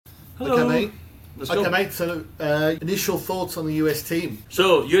Hello. Okay, mate. Let's Okay, go. mate. So, initial thoughts on the US team?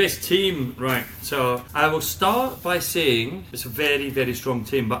 So, US team, right. So, I will start by saying it's a very, very strong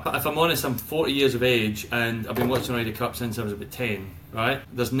team. But if I'm honest, I'm 40 years of age and I've been watching Ryder Cup since I was about 10, right?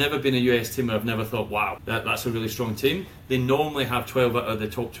 There's never been a US team where I've never thought, wow, that's a really strong team. They normally have 12 out of the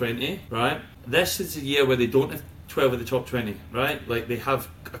top 20, right? This is a year where they don't have 12 of the top 20, right? Like, they have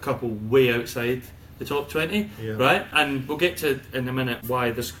a couple way outside the top 20, Yeah. right? And we'll get to in a minute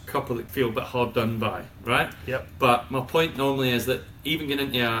why there's a couple that feel a bit hard done by, right? Yep. But my point normally is that even getting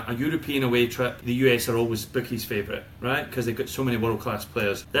into a European away trip, the US are always bookies' favourite, right? Because they've got so many world-class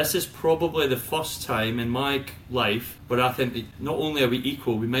players. This is probably the first time in my life where I think that not only are we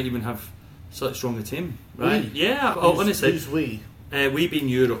equal, we might even have such a stronger team, right? We? Yeah. Honestly, Who's we? we being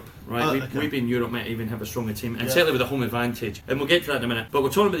Europe, right? Oh, we, okay. we being Europe might even have a stronger team, and Yeah. certainly with a home advantage. And we'll get to that in a minute. But we're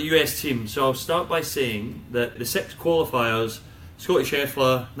talking about the US team, so I'll start by saying that the 6 qualifiers, Scotty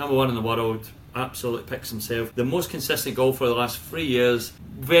Scheffler, number 1 in the world, absolutely picks himself. The most consistent golfer of the last 3 years,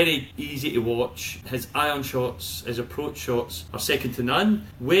 very easy to watch. His iron shots, his approach shots are second to none.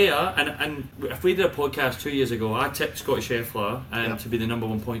 And if we did a podcast 2 years ago, I tipped Scotty Scheffler to be the number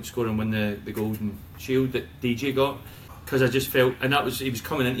 1 point scorer and win the Golden Shield that DJ got. Because I just felt, and he was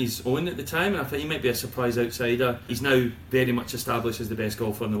coming into his own at the time, and I thought he might be a surprise outsider. He's now very much established as the best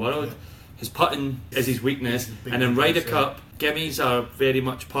golfer in the world. Yeah. His putting is his weakness, and in Ryder Cup, gimmies are very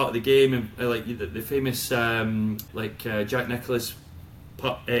much part of the game. And like the famous Jack Nicklaus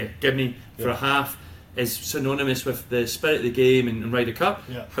putt gimme for a half is synonymous with the spirit of the game in Ryder Cup.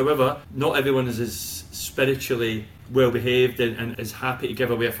 Yeah. However, not everyone is as spiritually well behaved and is happy to give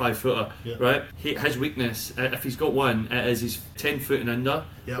away a 5-footer, right? His weakness, if he's got one, it is his 10 foot and under,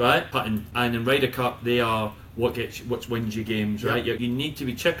 right? Putting. And in Ryder Cup, they are what wins you games, right? You need to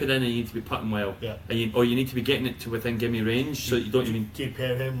be chipping in and you need to be putting well, and you need to be getting it to within gimme range, so you don't even. Do you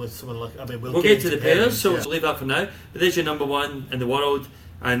pair him with someone like? I mean, we'll get to the pairs, so we'll leave that for now. But there's your number 1 in the world.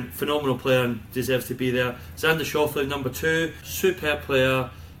 And phenomenal player and deserves to be there. Xander Schauffele, number 2, superb player.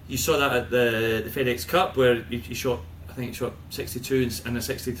 You saw that at the FedEx Cup where he shot, I think he shot 62 and a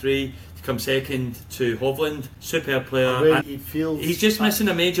 63 to come second to Hovland. Superb player. And he's just missing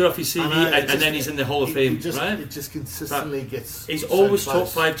a major off his CV, and then he's in the Hall of Fame, right? It just consistently gets. He's always top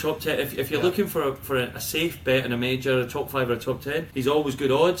 5, top 10. If you're looking for a safe bet in a major, a top 5 or a top 10, he's always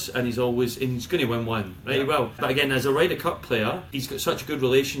good odds, and he's going to win one, right? He will. But again, as a Ryder Cup player, he's got such a good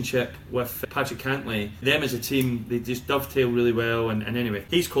relationship with Patrick Cantlay. Them as a team, they just dovetail really well. And anyway,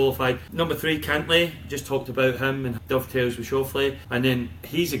 he's qualified. Number 3, Cantlay. Just talked about him and dovetails with Schauffele. And then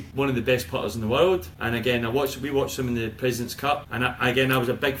he's one of the best putters in the world. And again, we watched him in the President's Cup, and I was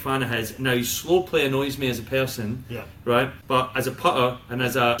a big fan of his. Now, his slow play annoys me as a person, right? But as a putter and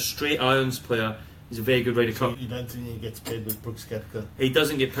as a straight irons player, he's a very good Ryder Cup. You don't think he gets paid with Brooks Koepka? He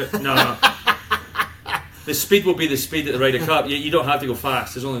doesn't get put. No. The speed will be the speed at the Ryder Cup. You don't have to go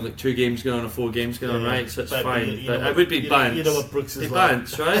fast. There's only like 2 games going on or 4 games going on, right? So it's fine. But it would be bants. You know what Brooks is like.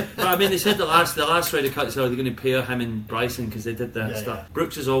 Bants, right? But I mean, they said the last Ryder Cup, they said they're going to pair him and Bryson because they did that stuff. Yeah.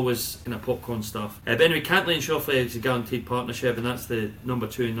 Brooks is always in a popcorn stuff. But anyway, Cantlay and Schauffele is a guaranteed partnership, and that's the number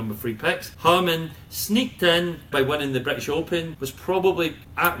 2 and number 3 picks. Harman sneaked in by winning the British Open, was probably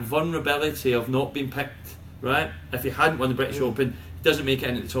at vulnerability of not being picked, right? If he hadn't won the British Open, doesn't make it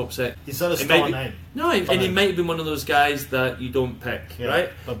into the top 6. He's not a star name. No, and he might have been one of those guys that you don't pick,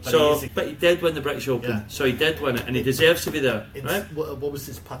 right? But he did win the British Open, so he did win it, and he deserves to be there, right? What was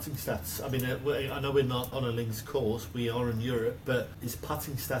his putting stats? I mean, I know we're not on a links course, we are in Europe, but his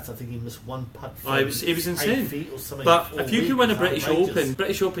putting stats, I think he missed 1 putt. He was insane. 8 feet or something. But if you can win a British Open,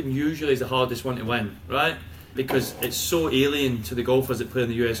 British Open usually is the hardest one to win, right? Because it's so alien to the golfers that play on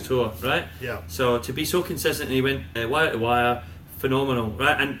the US Tour, right? Yeah. So to be so consistent, and he went wire to wire, phenomenal,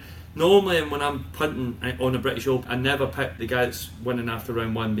 right? And normally when I'm punting on a British Open, I never pick the guy that's winning after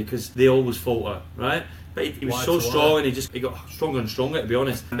round 1 because they always falter, right? But he was so strong, and he got stronger and stronger, to be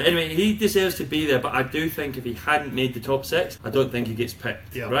honest. But anyway, he deserves to be there, but I do think if he hadn't made the top 6, I don't think he gets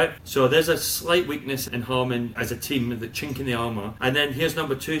picked, right? So there's a slight weakness in Harman as a team, the chink in the armour. And then here's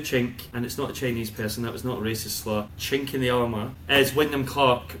number 2 chink, and it's not a Chinese person, that was not a racist slur. Chink in the armour is Wyndham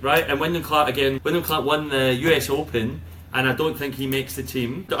Clark, right? And Wyndham Clark won the US Open, and I don't think he makes the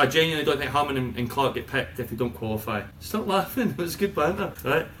team. I genuinely don't think Harman and Clark get picked if they don't qualify. Stop laughing, it was good banter,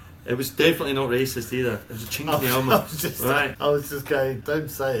 right? It was definitely not racist either. It was a chink in the armour. Right. I was just going, don't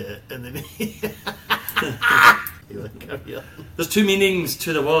say it, and then He went, carry on. There's 2 meanings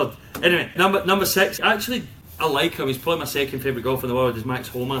to the word. Anyway, number 6. Actually, I like him. He's probably my second favourite golfer in the world is Max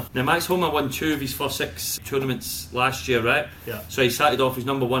Homa. Now Max Homa won 2 of his first 6 tournaments last year, right? Yeah. So he started off as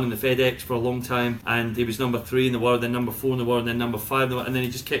number 1 in the FedEx for a long time, and he was number 3 in the world, then number 4 in the world, and then number 5 in the world, and then he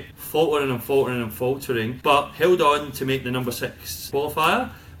just kept faltering, but held on to make the number 6 qualifier,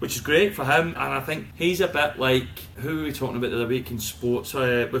 which is great for him. And I think he's a bit like, who were we talking about the other week in sports?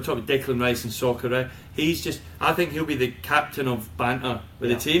 We're talking about Declan Rice in soccer, right? I think he'll be the captain of banter with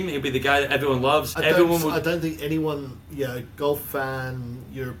the team. He'll be the guy that everyone loves. I don't think anyone, golf fan,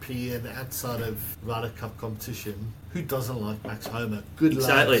 European, outside of Ryder Cup competition, who doesn't like Max Homa? Good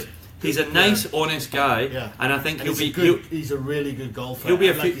exactly. Lads. He's a nice, honest guy, and I think he's a really good golfer. He'll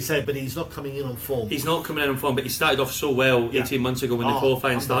be like you said, but he's not coming in on form. He's not coming in on form, but he started off so well 18 months ago when the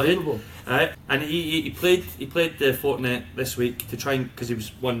qualifying started. Right? And he played the fortnight this week to try because he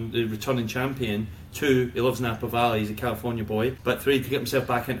was the returning champion. 2, he lives in Napa Valley, he's a California boy. But 3, to get himself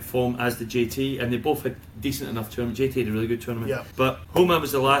back into form as the JT, and they both had decent enough tournament. JT had a really good tournament. Yeah. But Homa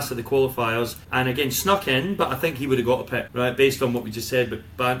was the last of the qualifiers, and again snuck in, but I think he would have got a pick, right? Based on what we just said, but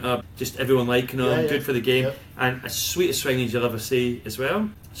banter, just everyone liking him, good for the game, and as sweet a swing as you'll ever see as well.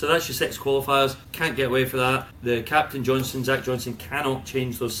 So that's your 6 qualifiers. Can't get away for that. The captain Zach Johnson, cannot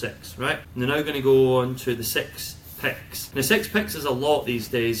change those 6, right? And they're now going to go on to the 6 picks. Now 6 picks is a lot these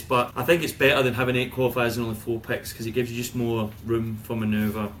days, but I think it's better than having 8 qualifiers and only 4 picks because it gives you just more room for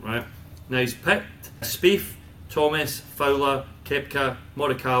manoeuvre, right? Now he's picked Spieth, Thomas, Fowler, Koepka,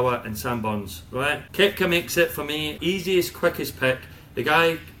 Morikawa and Sam Burns, right? Koepka makes it for me easiest, quickest pick. The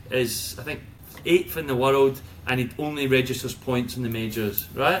guy is, I think, 8th in the world and he only registers points in the majors,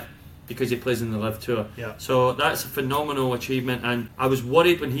 right? Because he plays in the Live Tour. Yeah. So that's a phenomenal achievement, and I was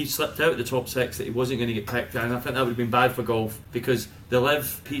worried when he slipped out of the top 6 that he wasn't going to get picked, and I think that would have been bad for golf because the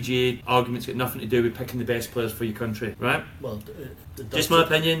Live PGA argument's got nothing to do with picking the best players for your country, right? Well, it just my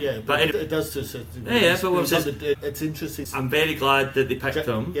opinion. Yeah, but it does to a certain degree. But it's interesting. I'm very glad that they picked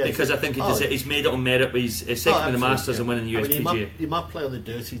him because I think he's made it on merit. He's second in the Masters and winning the US PGA. He might play on the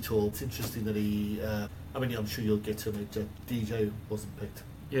dirty tour. It's interesting that he. I'm sure you'll get to it. DJ wasn't picked.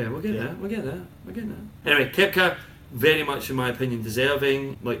 Yeah, we'll get there. Anyway, Koepka, very much in my opinion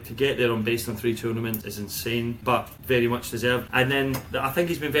deserving. Like, to get there on based on 3 tournaments is insane, but very much deserved. And then I think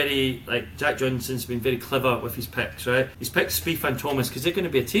he's been very, like, Jack Johnson's been very clever with his picks, right? He's picked Spieth and Thomas because they're going to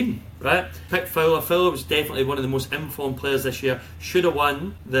be a team, right? Picked Fowler. Fowler was definitely one of the most informed players this year. Should have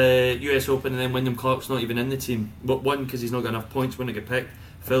won the US Open, and then Wyndham Clark's not even in the team, but won because he's not got enough points when it get picked.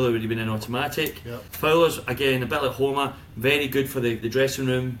 Fowler would have been in automatic. Yep. Fowler's, again, a bit like Homa, very good for the dressing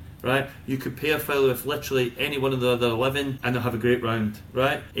room, right? You could pair Fowler with literally any one of the other 11 and they'll have a great round,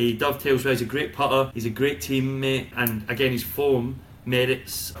 right? He dovetails well, he's a great putter, he's a great teammate, and again, his form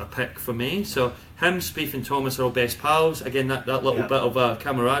merits a pick for me. So him, Spieth and Thomas are all best pals. Again, that little bit of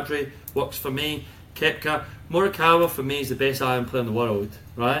camaraderie works for me. Koepka. Morikawa for me is the best iron player in the world,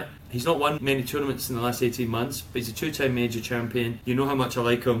 right? He's not won many tournaments in the last 18 months, but he's a 2-time major champion. You know how much I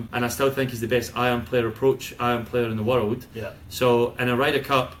like him, and I still think he's the best iron player in the world. Yeah. So in a Ryder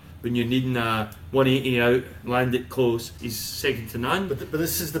Cup, when you're needing a 180 out, land it close, he's second to none. But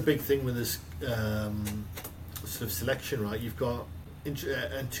this is the big thing with this sort of selection, right? You've got, and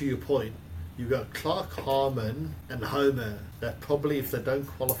to your point, you've got Clark, Harman and Homa that probably, if they don't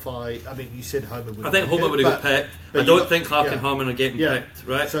qualify, I mean, you said Homa would. I think Homa would have got picked. I don't think Clark and Harman are getting picked,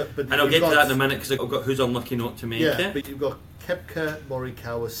 right? So, and I'll get to that in a minute because I've got who's unlucky not to make it. But you've got Koepka,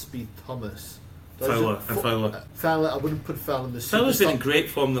 Morikawa, Spieth, Thomas. Fowler. Fowler, I wouldn't put Fowler in the superstar. Fowler's been in great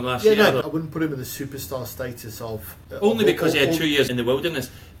form the last year. No, I wouldn't put him in the superstar status of. Only because he had 2 years in the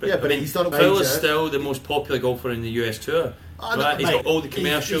wilderness. But he's not a major. Fowler's still the most popular golfer in the US Tour. Right? He's got all the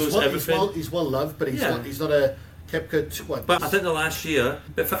commercials, everything. He's well loved, but he's not a Koepka. But I think the last year,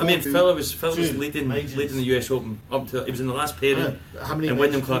 Fowler was leading the US Open up to. He was in the last pairing, and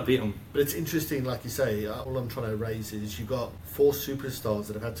Wyndham Clark beat him. But it's interesting, like you say. All I'm trying to raise is you've got 4 superstars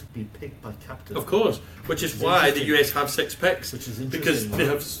that have had to be picked by captains. Of course, which is why the US have 6 picks, which is interesting because they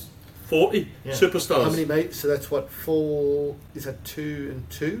have 40 superstars. How many mates? So that's what, 4? Is that 2 and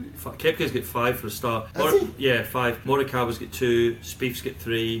 2? Koepka's got 5 for a start. Yeah, 5. Morikawa's got 2. Spieth's got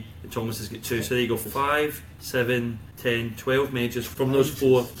 3. And Thomas has got 2. So there you go, 5, 7, 10, 12 majors from those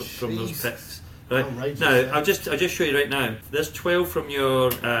 4 from those picks. Right. Now, I'll just show you right now. There's 12 from your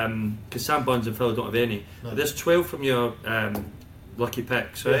because Sam Burns and Phil don't have any. No. There's 12 from your lucky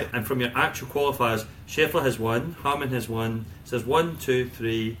picks, right? And from your actual qualifiers, Scheffler has 1, Harman has 1. So there's 1, 2,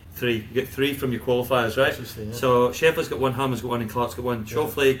 3. You get 3 from your qualifiers, right? So Scheffler's got 1, Harman's got 1, and Clark's got 1.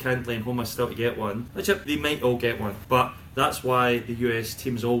 Schauffele, Cantley, and Homa still to get 1. Which they might all get 1, but that's why the US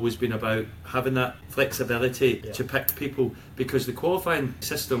team's always been about having that flexibility to pick people, because the qualifying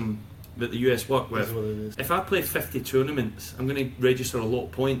system that the US work with. That's what it is. If I play 50 tournaments, I'm going to register a lot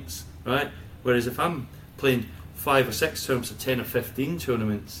of points, right? Whereas if I'm playing 5 or 6 tournaments or 10 or 15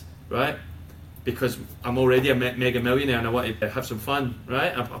 tournaments, right? Because I'm already a mega millionaire and I want to have some fun,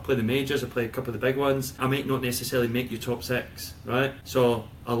 right? I play the majors, I play a couple of the big ones. I might not necessarily make you top 6, right? So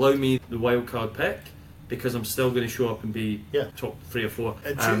allow me the wildcard pick, because I'm still going to show up and be top 3 or 4.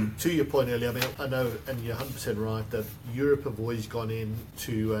 And to your point earlier, I mean, I know, and you're 100% right, that Europe have always gone in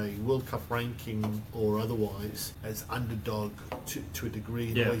to a World Cup ranking or otherwise as underdog to a degree,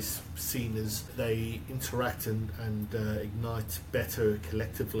 and always seen as they interact and ignite better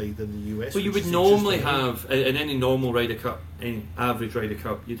collectively than the US. Well, you would normally have, in any normal Ryder Cup, any average Ryder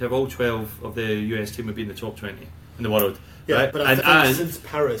Cup, you'd have all 12 of the US team would be in the top 20 in the world. Yeah, right? but I think since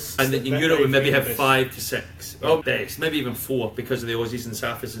Paris, and in Europe we maybe have 5 to 6, best, maybe even 4, because of the Aussies and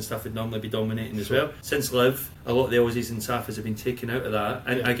Safas and stuff would normally be dominating as well. Since Live, a lot of the Aussies and Safas have been taken out of that,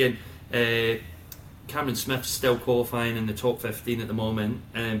 and again, Cameron Smith's still qualifying in the top 15 at the moment,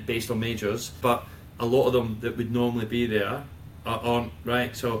 based on majors, but a lot of them that would normally be there aren't,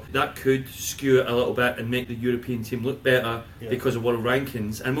 right? So that could skew it a little bit and make the European team look better because of world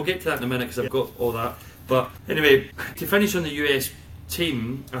rankings, and we'll get to that in a minute because I've got all that. But anyway, to finish on the US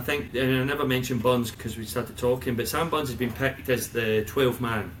team, I think, and I never mentioned Burns because we started talking, but Sam Burns has been picked as the 12th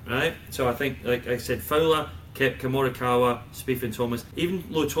man, right? So I think, like I said, Fowler, Koepka, Morikawa, Spieth and Thomas. Even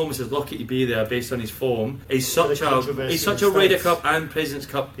though Thomas is lucky to be there based on his form, he's such a Ryder Cup and President's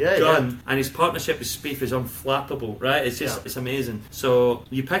Cup gun, and his partnership with Spieth is unflappable, right? It's just it's amazing. So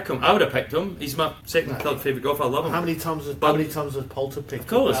you pick him. I would have picked him. He's my second favourite golfer. I love him. How many times has Poulter picked him? Of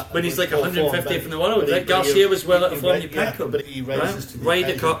course, when he's like 150th in the world. Right? Garcia was well out of form. You pick him. But he raises to the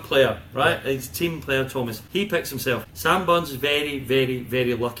Ryder Cup player, right? He's team player. Thomas. He picks himself. Sam Burns is very, very,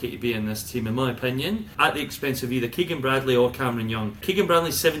 very lucky to be in this team, in my opinion, at the expense of either Keegan Bradley or Cameron Young. Keegan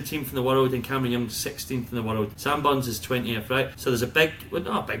Bradley's 17th in the world and Cameron Young's 16th in the world. Sam Burns is 20th, right? So there's a big, well,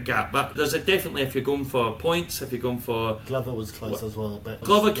 not a big gap, but there's definitely, if you're going for points, if you're going for... Glover was close as well. But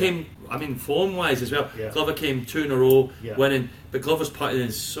Glover came, I mean, form-wise as well. Yeah. Glover came 2 in a row, winning, but Glover's putting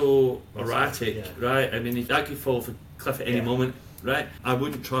is so erratic, right? I mean, that could fall off a cliff at any moment. Right, I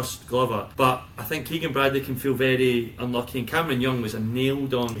wouldn't trust Glover, but I think Keegan Bradley can feel very unlucky, and Cameron Young was a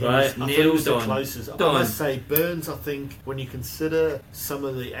nailed on, nailed on. Closest. I must say, Burns, I think, when you consider some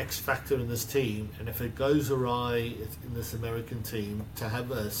of the X factor in this team, and if it goes awry in this American team, to have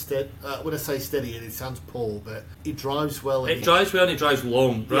a when I say steady, it sounds poor, but he drives well. He drives well and he drives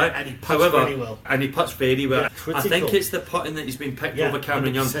long, right? And he puts very well. And he puts very well. I think it's the putting that he's been picked over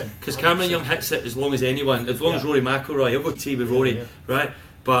Cameron 100%, Young, because Cameron Young hits it as long as anyone, as long as Rory McIlroy. He'll go tee with Rory. Right,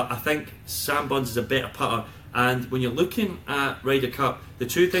 but I think Sam Burns is a better putter, and when you're looking at Ryder Cup, the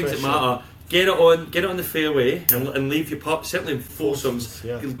two things that matter: get it on the fairway and leave your partner, certainly in foursomes,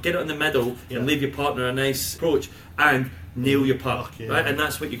 get it in the middle and leave your partner a nice approach and nail your putt, right? And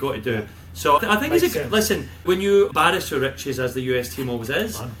that's what you got to do. So I think listen, when you barrister riches, as the US team always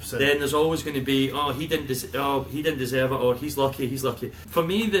is, 100%. Then there's always going to be he didn't deserve it, or he's lucky. For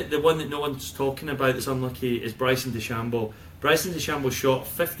me, the one that no one's talking about that's unlucky is Bryson DeChambeau. Bryson DeChambeau shot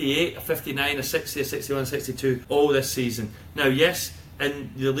 58, a 59, a 60, a 61, 62 all this season. Now, yes, in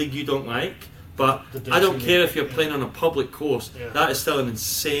the league you don't like, but I don't care if you're playing on a public course. That is still an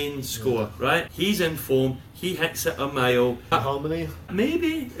insane score, right? He's in form. He hits it a mile. Harmony?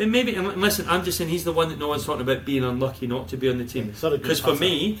 Maybe. And listen, I'm just saying he's the one that no one's talking about being unlucky not to be on the team. Because for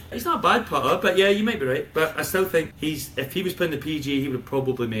me, he's not a bad putter, but yeah, you might be right. But I still think if he was playing the PGA, he would have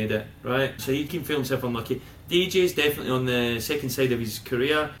probably made it, right? So he can feel himself unlucky. DJ's definitely on the second side of his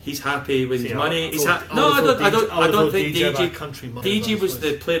career. He's happy with his money. I don't think DJ was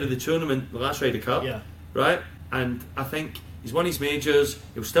the player of the tournament, the last Ryder Cup, right? And I think he's won his majors.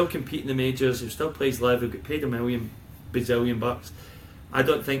 He'll still compete in the majors. He'll still play his live. He'll get paid $1 bazillion bucks. I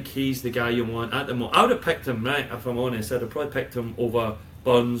don't think he's the guy you want at the moment. I would have picked him, right? If I'm honest, I'd have probably picked him over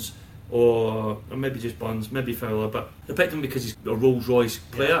Burns. Or maybe just Burns, maybe Fowler, but I picked him because he's a Rolls Royce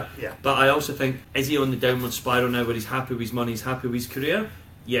player. But I also think, is he on the downward spiral now where he's happy with his money, he's happy with his career?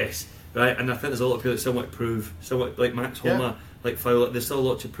 Yes, right. And I think there's a lot of people that still want to prove, like Max Homa, like Fowler. There's still a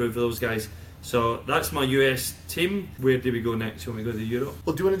lot to prove for those guys. So that's my US team. Where do we go next when we go to Europe?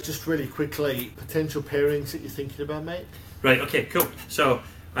 Well, do you want to just really quickly potential pairings that you're thinking about, mate? Right. Okay. Cool. So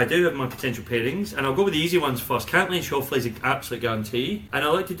I do have my potential pairings, and I'll go with the easy ones first. Cantlay and Schauffele is an absolute guarantee, and I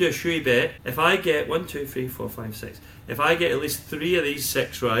like to do a shoey bet. If I get 1, 2, 3, 4, 5, 6, if I get at least 3 of these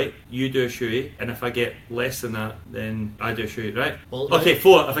 6 right, you do a shoey, and if I get less than that, then I do a shoey, right? Well, okay,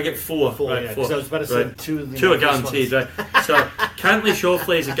 4. If I get 4, right, yeah, 4. So I was about to say right. 2 of the 2 are guaranteed, right? So Cantley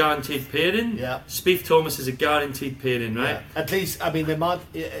Shoffley is a guaranteed pairing. Yeah. Spieth Thomas is a guaranteed pairing, right? Yeah. At least, I mean, they might.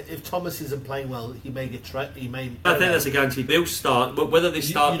 If Thomas isn't playing well, he may get he may. I think that's a guarantee. They'll start, but whether they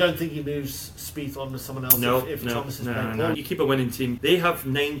start, you don't think he moves Spieth on to someone else? No, if no, Thomas is no, playing no. well? You keep a winning team. They have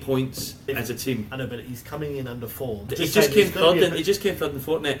 9 points as a team. I know, but he's coming in under form. He just came third. He just came third in the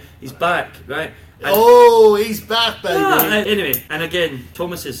fortnight. He's back, right? And he's back, baby. Anyway, and again,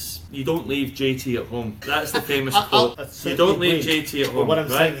 Thomas is. You don't leave JT at home. That's the famous quote. You don't leave JT at home. But what I'm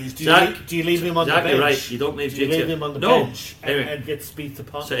right? saying is, do you leave him on the bench? Right. You don't leave JT. JT. Him on the bench and get Spieth to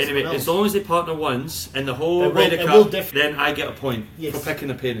partner. So anyway, as long as they partner once in the whole they Ryder will Cup, then I get a point for picking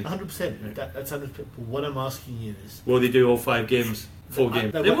a pairing. 100%. That's 100%. What I'm asking you is, will they do all 5 games? 4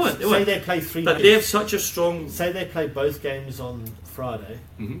 games. They won't. Say they play 3 but games. they have such a strong. Say they play both games on Friday,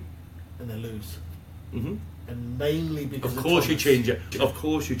 and they lose. And mainly because of course you change it. Of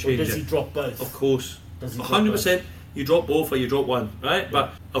course you change it. Does he drop both? Of course. Does he 100%. You drop both or you drop one, right? Yeah.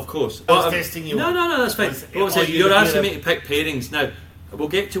 But of course. I was testing you. No, that's fine. You're asking me to pick pairings now. We'll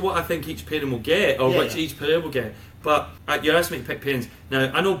get to what I think each pairing will get, or which each player will get. But you're asking me to pick pairings. Now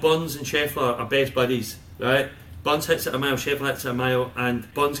I know Burns and Scheffler are best buddies, right? Burns hits it a mile, Scheffler hits it a mile,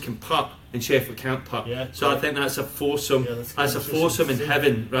 and Burns can putt and Scheffler can't putt. Yeah, so I think that's a foursome. Yeah, that's a foursome in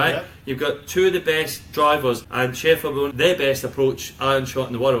heaven, right? Yeah. You've got 2 of the best drivers, and Scheffler will their best approach iron shot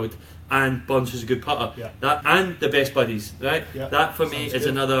in the world, and Burns is a good putter. Yeah. That and the best buddies, right? Yeah. That for me Sounds is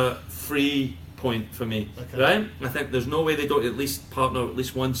good. another 3 point for me, right? I think there's no way they don't at least partner at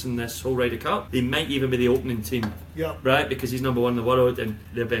least once in this whole Ryder Cup. They might even be the opening team, right? Because he's number 1 in the world and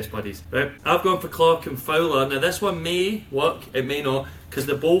they're best buddies, right? I've gone for Clark and Fowler. Now this one may work, it may not, because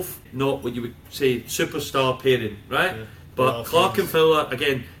they're both not what you would say superstar pairing, right? Yeah. But Clark and Fowler,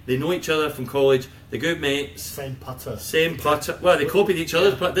 again, they know each other from college. They're good mates. Same putter. Well, they copied each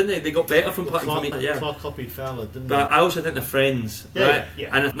other's putt, didn't they? They got better from putting Clark, from each other. Clark copied Fowler, didn't But he? I also think they're friends, right?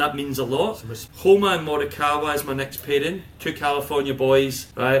 Yeah. And that means a lot. Homa and Morikawa is my next pairing. 2 California boys,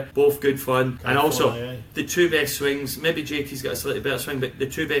 right? Both good fun. And also, the 2 best swings. Maybe JT's got a slightly better swing, but the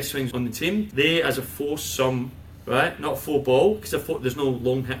 2 best swings on the team. They, as a foursome, right? Not 4 ball, because there's no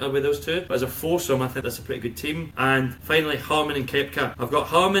long hitter with those 2. But as a foursome, I think that's a pretty good team. And finally, Harman and Koepka. I've got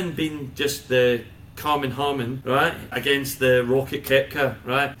Harman being just the Carmen Harman, right, against the Rocket Koepka,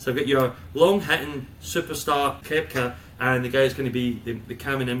 right? So I've got your long-hitting superstar Koepka and the guy who's going to be the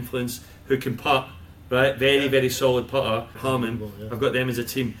Carmen influence who can putt, right? Very, very solid putter, Harman. I've got them as a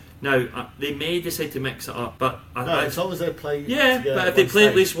team. Now, they may decide to mix it up, but as long as they play together, but if they play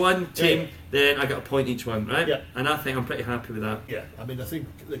at least one team, then I get a point each one, right? Yeah. And I think I'm pretty happy with that. Yeah, I mean, I think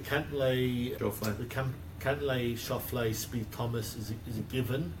the Cantley Schauffele Spieth Thomas is a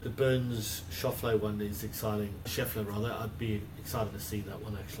given. The Burns Schauffele one is exciting. Scheffler rather, I'd be excited to see that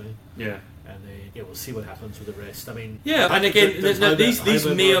one actually. Yeah. And we'll see what happens with the rest. I mean, and again, these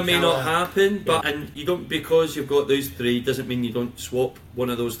may or may not happen, but and you don't, because you've got those 3 doesn't mean you don't swap one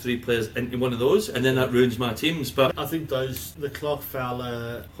of those 3 players into one of those, and then that ruins my teams. But I think the Clark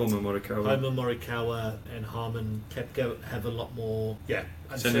Fowler, Homa Morikawa, and Harman Koepka have a lot more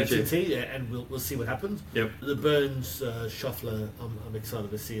uncertainty, and we'll see what happens. Yep. The Burns Schauffele, I'm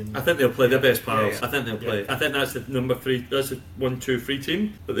excited to see. I think they'll play their best pals. I think they'll play. I think that's the number 3. That's the 1, 2, 3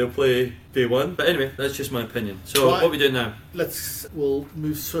 team, but they'll play day 1. But anyway, that's just my opinion. So what are we doing now? We'll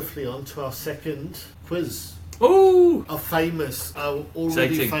move swiftly on to our second quiz. Oh, Our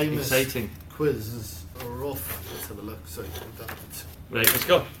already famous exciting quizzes are off. Let's have a look. So right, let's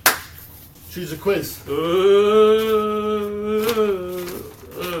go. Choose a quiz.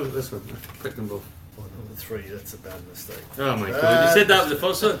 This one. Pick them both. Number 3. That's a bad mistake. Oh my god! You said that was the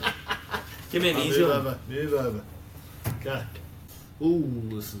first one. Give me an easy one. Move over. Okay. Ooh,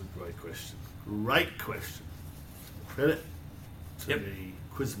 this is a great question. Great question. Credit to the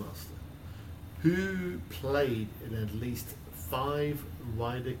quizmaster, who played in at least 5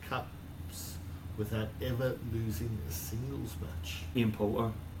 Ryder Cups without ever losing a singles match. Ian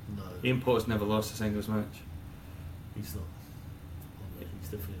Poulter. No. Ian Poulter's never lost a singles match. He's not. He's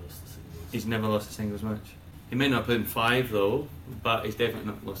definitely lost a singles. He's never lost a singles match. He may not have played in 5 though, but he's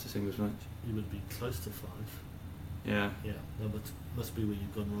definitely not lost a singles match. He would be close to 5. Yeah. Yeah, that must be where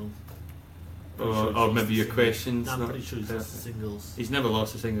you've gone wrong. Or maybe your questions. No, I'm pretty sure he's lost the singles. He's never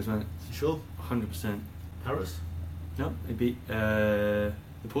lost a singles match. You sure? 100%. Paris? No, he beat the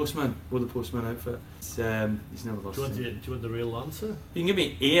Postman. Or the Postman outfit. He's never lost. Do you want the real answer? You can give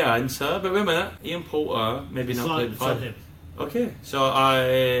me a answer, but wait a minute. Ian Poulter maybe not played in 5. Him. Okay, so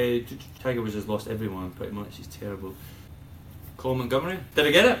Tiger Woods has lost everyone pretty much. He's terrible. Colin Montgomery. Did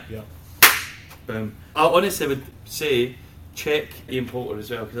I get it? Yeah. Boom. I honestly would say check Ian Poulter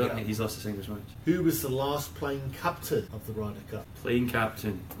as well, because I don't think he's lost a single match. Who was the last playing captain of the Ryder Cup? Playing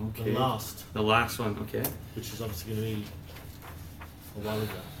captain. Okay. The last one. Okay. Which is obviously going to be a while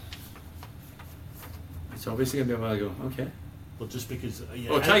ago. It's obviously going to be a while ago. Okay. Well, just because.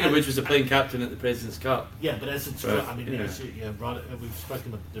 Tiger Woods was the playing captain at the President's Cup. Yeah, but as it's. But, I mean, Ryder, we've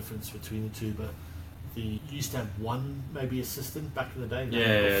spoken about the difference between the two, but. You used to have one maybe assistant back in the day.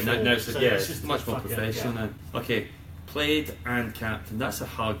 No, it's just much more professional now. Okay, played and captain. That's a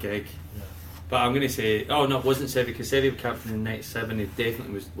hard gig. Yeah. But I'm going to say, no, it wasn't Seve, because Seve was captain in '97. He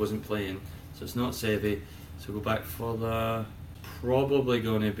definitely wasn't playing, so it's not Seve. So go back further. Probably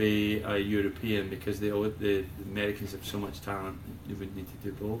going to be a European, because the Americans have so much talent. You would need to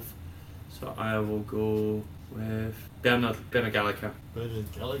do both. So I will go with Bernard Gallagher.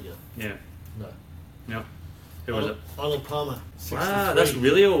 Bernard Gallagher. Yeah. No. Who was it? Arnold Palmer. 63. Wow, that's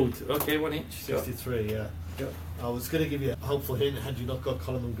really old. Okay, one each. 63, yeah. Yep. I was going to give you a helpful hint had you not got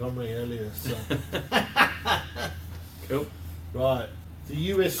Colin Montgomery earlier. So. Cool. Right. The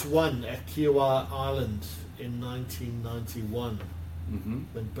US won at Kiowa Island in 1991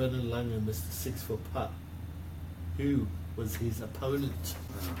 when Bernard Langer missed a 6-foot putt. Who was his opponent?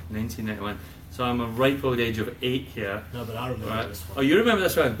 1991. So I'm a ripe old age of 8 here. No, but I remember this one. Oh, you remember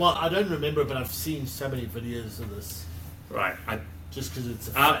this one? Well, I don't remember, but I've seen so many videos of this. Right. Just because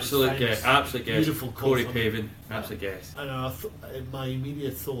it's a absolute guess. Beautiful Corey Pavin. Absolute guess. I know. My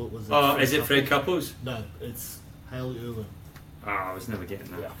immediate thought was. Is it Fred Couples? No, it's Hale Irwin. I was never getting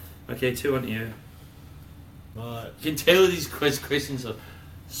that. Yeah. Okay, 2-1 to you. Right. You can tell these questions are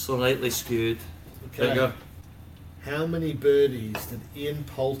slightly skewed. Okay. There you go. How many birdies did Ian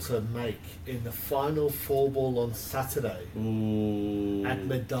Poulter make in the final 4-ball on Saturday at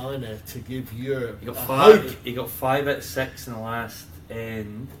Medina to give Europe he got a five. hope? He got 5 at 6 in the last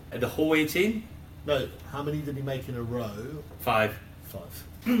end. At the whole 18? No. How many did he make in a row? 5.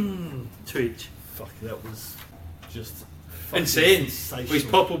 5. 2 each. Fuck, that was just insane. With his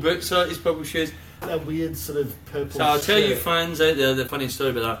purple boots on, his purple shoes. That weird sort of purple. So I'll tell you fans out there the funny story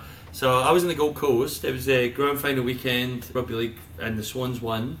about that. So I was in the Gold Coast. It was a grand final weekend, rugby league, and the Swans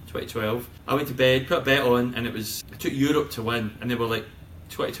won 2012. I went to bed, put a bet on, and I took Europe to win, and they were like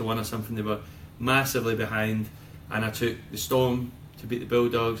 20-1 or something. They were massively behind, and I took the Storm to beat the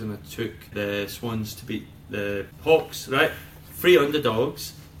Bulldogs, and I took the Swans to beat the Hawks. Right, 3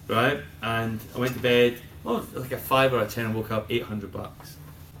 underdogs. Right, and I went to bed. Like a 5 or a 10. I woke up $800.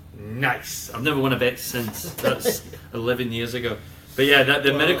 Nice. I've never won a bet since. That's 11 years ago. But yeah,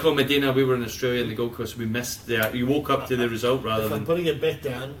 the Miracle Medina, we were in Australia in the Gold Coast, we missed you woke up to the result rather than... If I'm putting a bet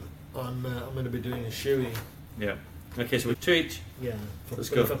down, I'm going to be doing a shoey. Yeah. Okay, so we're 2 each. Yeah. Let's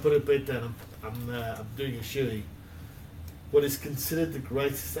go. If I put a bet down, I'm doing a shoey. What is considered the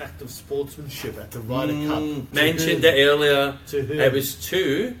greatest act of sportsmanship at the Ryder Cup? Mentioned it earlier. To who? It was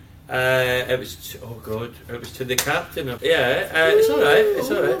to the captain. It's alright.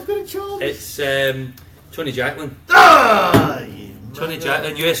 It's alright. I've got a chance. It's Tony Jacklin. Tony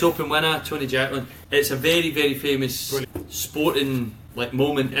Jacklin, US Open winner, Tony Jacklin. It's a very, very famous sporting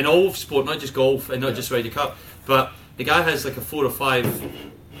moment in all of sport, not just golf and not just Ryder Cup. But the guy has like a 4 or 5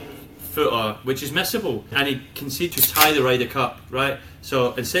 footer, which is missable, and he conceded to tie the Ryder Cup, right?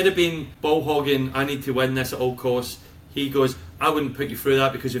 So instead of being ball hogging, I need to win this at all costs, he goes, I wouldn't put you through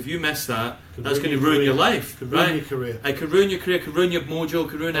that, because if you miss that, that's going to ruin your life, right? Ruin your career. It could ruin your career, could ruin your mojo,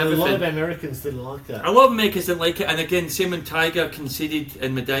 could ruin everything. A lot of Americans didn't like that. A lot of Americans didn't like it, and again, same when Tiger conceded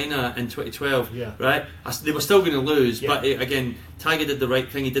in Medina in 2012, right? They were still going to lose, but again, Tiger did the right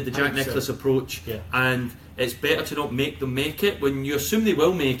thing. He did the Jack Nicklaus approach, and it's better to not make them make it when you assume they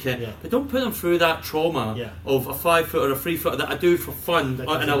will make it, but don't put them through that trauma of a 5 foot or a 3 foot that I do for fun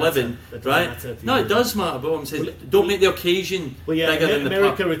and a living, right? No, it does matter, but what I'm saying, don't make the occasion bigger than the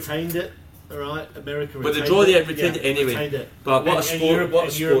America retained it. Alright, America retained it. But the draw they retained it anyway. Retained it. But what a sport, what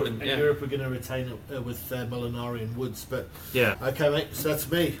a sport. And Europe are going to retain it with Molinari and Woods. But yeah. Okay, mate, so that's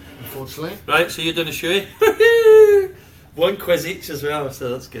me, unfortunately. Right, so you're doing a shoey? 1 quiz each as well, so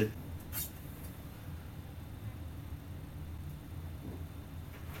that's good.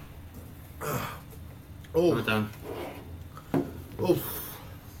 Well done. Oh,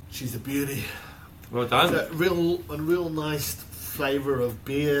 she's a beauty. Well done. It's a real nice flavour of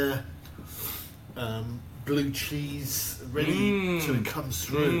beer, blue cheese, ready to come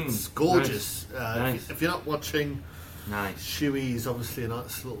through. It's gorgeous. Nice. If you're not watching, nice. Shoey is obviously a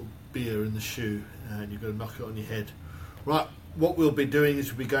nice little beer in the shoe, and you've got to knock it on your head. Right, what we'll be doing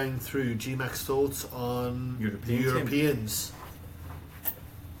is we'll be going through GMAC's thoughts on the Europeans.